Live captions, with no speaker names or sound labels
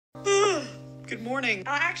Good morning.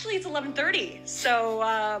 Actually, it's 11:30,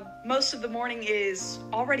 so most of the morning is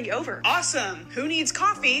already over. Awesome. Who needs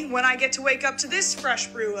coffee when I get to wake up to this fresh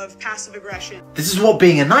brew of passive aggression? This is what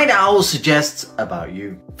being a night owl suggests about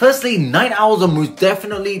you. Firstly, night owls are most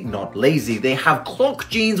definitely not lazy. They have clock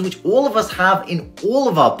genes, which all of us have in all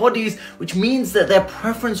of our bodies, which means that their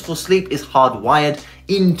preference for sleep is hardwired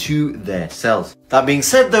into their cells. That being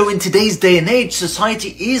said though, in today's day and age,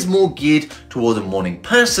 society is more geared toward a morning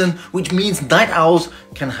person, which means night owls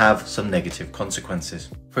can have some negative consequences.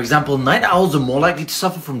 For example, night owls are more likely to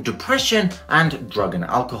suffer from depression and drug and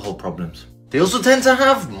alcohol problems. They also tend to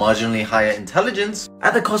have marginally higher intelligence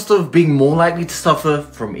at the cost of being more likely to suffer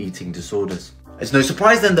from eating disorders. It's no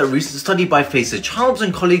surprise then that a recent study by Facer Childs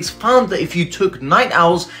and colleagues found that if you took night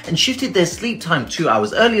owls and shifted their sleep time 2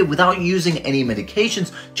 hours earlier without using any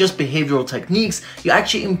medications, just behavioral techniques, you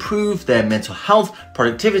actually improve their mental health,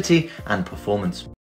 productivity, and performance.